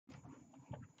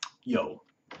Yo,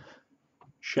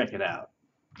 check it out.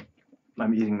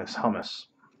 I'm eating this hummus.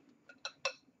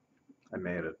 I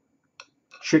made it.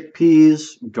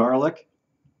 Chickpeas, garlic,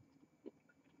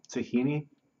 tahini,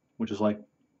 which is like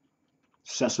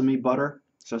sesame butter,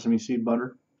 sesame seed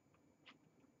butter.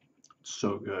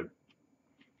 So good.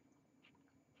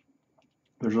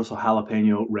 There's also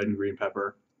jalapeno, red and green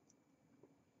pepper.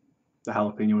 The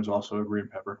jalapeno is also a green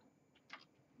pepper.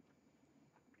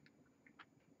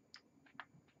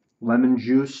 Lemon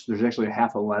juice. There's actually a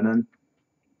half a lemon.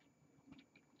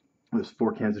 There's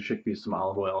 4 cans of chickpeas, some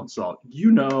olive oil, and salt.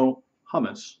 You know,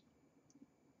 hummus.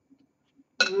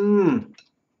 Mmm.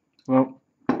 Well,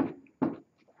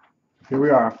 here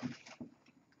we are.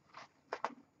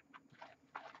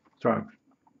 Sorry.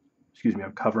 Excuse me,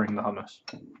 I'm covering the hummus.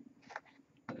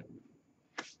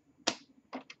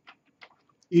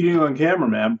 Eating on camera,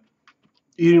 man.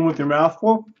 Eating with your mouth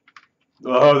full?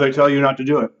 Oh, they tell you not to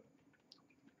do it.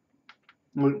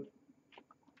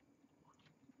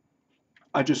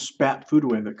 I just spat food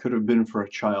away that could have been for a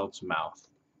child's mouth.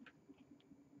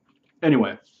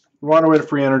 Anyway, we're on our way to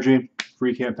free energy,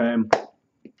 free campaign.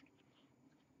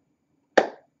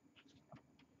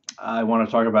 I want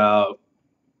to talk about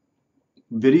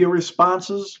video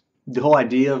responses. The whole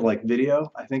idea of like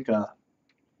video. I think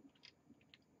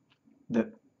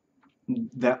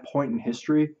that point in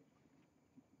history,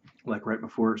 like right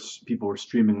before people were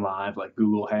streaming live, like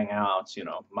Google Hangouts, you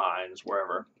know, Minds,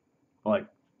 wherever, like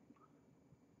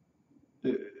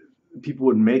people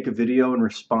would make a video in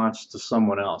response to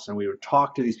someone else, and we would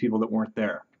talk to these people that weren't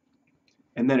there.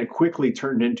 And then it quickly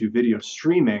turned into video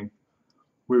streaming,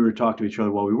 where we would talk to each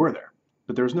other while we were there.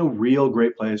 But there was no real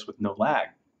great place with no lag.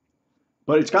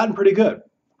 But it's gotten pretty good.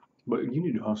 But you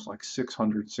need to host like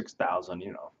 600, 6,000,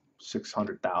 you know,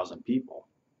 600,000 people.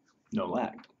 No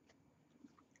lag.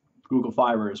 Google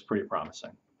Fiber is pretty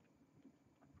promising.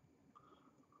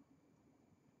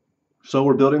 So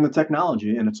we're building the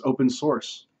technology, and it's open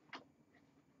source.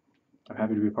 I'm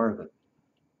happy to be a part of it.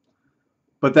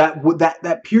 But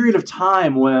that period of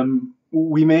time when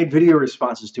we made video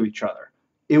responses to each other,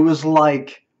 it was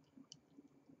like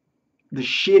the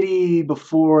shitty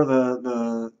before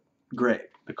the great,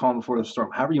 the calm before the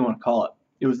storm, however you want to call it.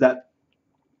 It was that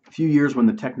few years when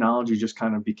the technology just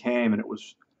kind of became, and it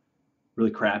was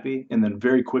really crappy, and then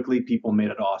very quickly people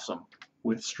made it awesome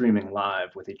with streaming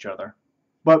live with each other.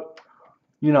 But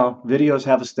you know, videos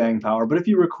have a staying power. But if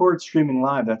you record streaming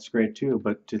live, that's great too.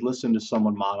 But to listen to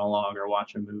someone monologue or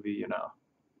watch a movie, you know,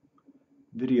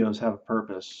 videos have a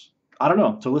purpose. I don't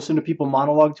know, to listen to people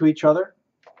monologue to each other,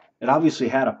 it obviously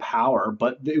had a power,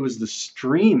 but it was the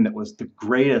stream that was the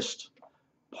greatest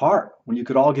part, when you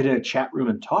could all get in a chat room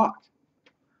and talk.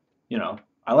 You know,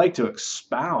 I like to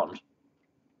expound,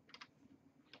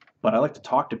 but I like to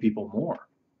talk to people more.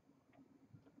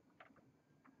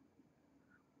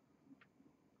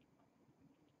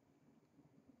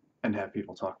 And have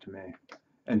people talk to me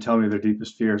and tell me their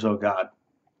deepest fears. Oh God.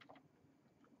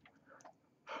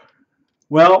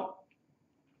 Well,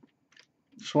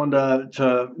 just wanted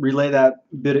to relay that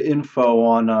bit of info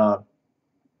on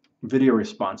video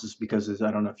responses, because I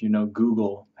don't know if you know,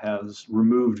 Google has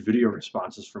removed video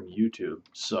responses from YouTube.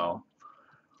 So,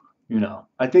 you know,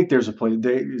 I think there's a place.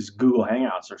 These Google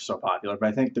Hangouts are so popular, but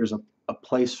I think there's a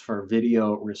place for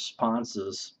video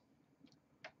responses.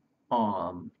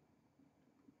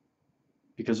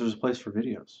 Because there's a place for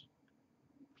videos.